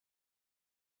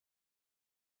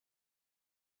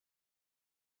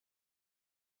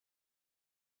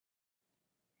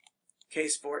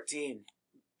Case 14.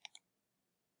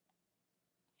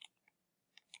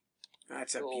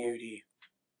 That's a beauty.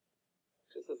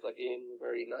 This is again a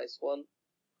very nice one.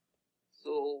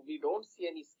 So we don't see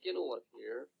any skin over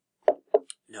here.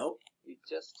 Nope. We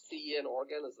just see an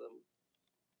organism.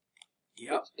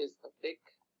 Yep. Which is a tick.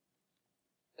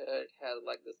 It has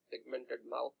like this pigmented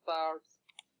mouth parts.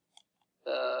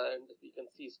 And we can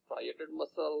see striated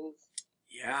muscles.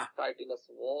 Yeah. Chitinous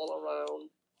wall around.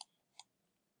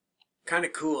 Kind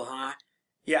of cool, huh?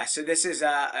 Yeah, so this is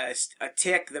a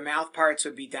tick. The mouth parts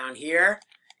would be down here.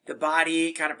 The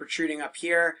body kind of protruding up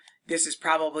here. This is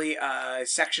probably a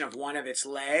section of one of its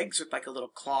legs with like a little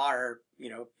claw or,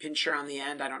 pincher on the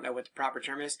end. I don't know what the proper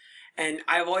term is. And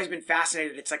I've always been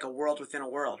fascinated. It's like a world within a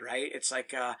world, right? It's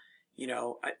like, the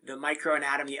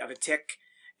microanatomy of a tick.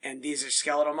 And these are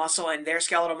skeletal muscle. And their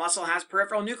skeletal muscle has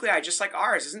peripheral nuclei just like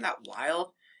ours. Isn't that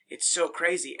wild? It's so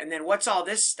crazy. And then what's all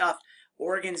this stuff?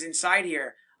 Organs inside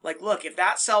here. Like, look, if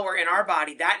that cell were in our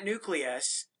body, that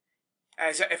nucleus,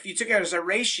 if you took it as a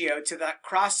ratio to the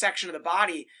cross-section of the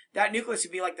body, that nucleus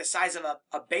would be like the size of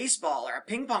a baseball or a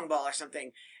ping pong ball or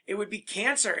something. It would be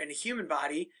cancer in a human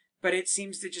body, but it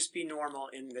seems to just be normal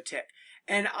in the tick.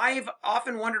 And I've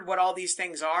often wondered what all these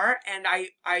things are, and I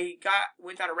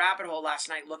went down a rabbit hole last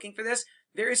night looking for this.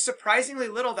 There is surprisingly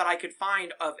little that I could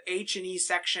find of H&E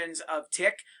sections of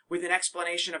tick with an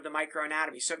explanation of the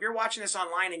microanatomy. So if you're watching this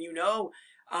online and you know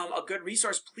a good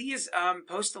resource, please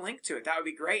post a link to it. That would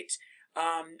be great.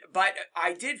 But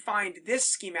I did find this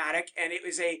schematic, and it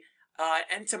was a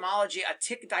entomology, a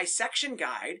tick dissection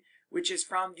guide, which is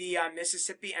from the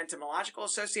Mississippi Entomological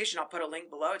Association. I'll put a link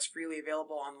below. It's freely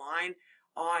available online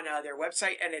on their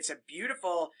website, and it's a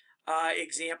beautiful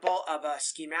example of a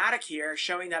schematic here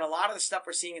showing that a lot of the stuff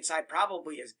we're seeing inside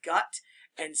probably is gut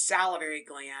and salivary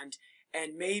gland,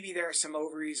 and maybe there are some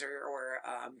ovaries or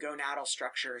gonadal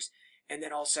structures. And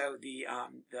then also the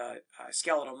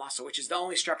skeletal muscle, which is the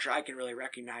only structure I can really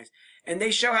recognize. And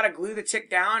they show how to glue the tick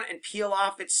down and peel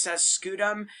off its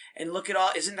scutum. And look at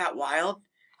all, isn't that wild?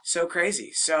 So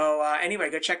crazy. So anyway,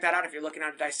 go check that out if you're looking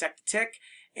how to dissect a tick.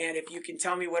 And if you can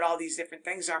tell me what all these different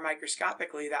things are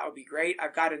microscopically, that would be great.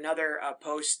 I've got another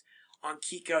post on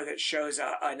Kiko that shows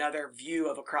another view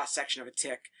of a cross-section of a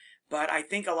tick. But I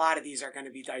think a lot of these are going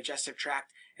to be digestive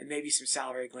tract and maybe some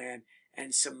salivary gland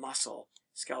and some muscle.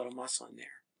 Skeletal muscle in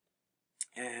there.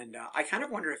 And I kind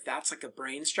of wonder if that's like a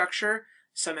brain structure.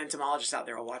 Some entomologists out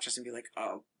there will watch us and be like,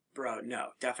 oh, bro, no,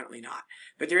 definitely not.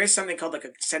 But there is something called like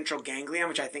a central ganglion,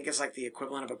 which I think is like the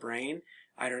equivalent of a brain.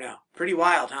 I don't know. Pretty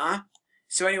wild, huh?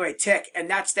 So anyway, tick. And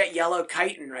that's that yellow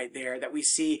chitin right there that we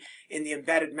see in the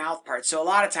embedded mouth part. So a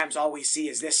lot of times all we see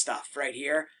is this stuff right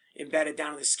here embedded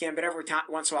down in the skin. But every time,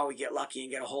 once in a while we get lucky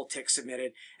and get a whole tick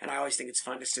submitted. And I always think it's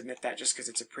fun to submit that just because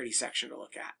it's a pretty section to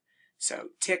look at. So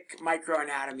tick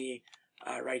microanatomy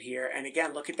right here. And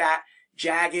again, look at that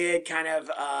jagged kind of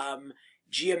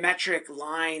geometric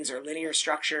lines or linear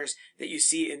structures that you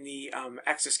see in the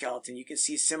exoskeleton. You can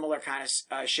see similar kind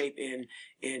of shape in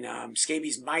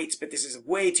scabies mites, but this is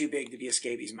way too big to be a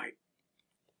scabies mite.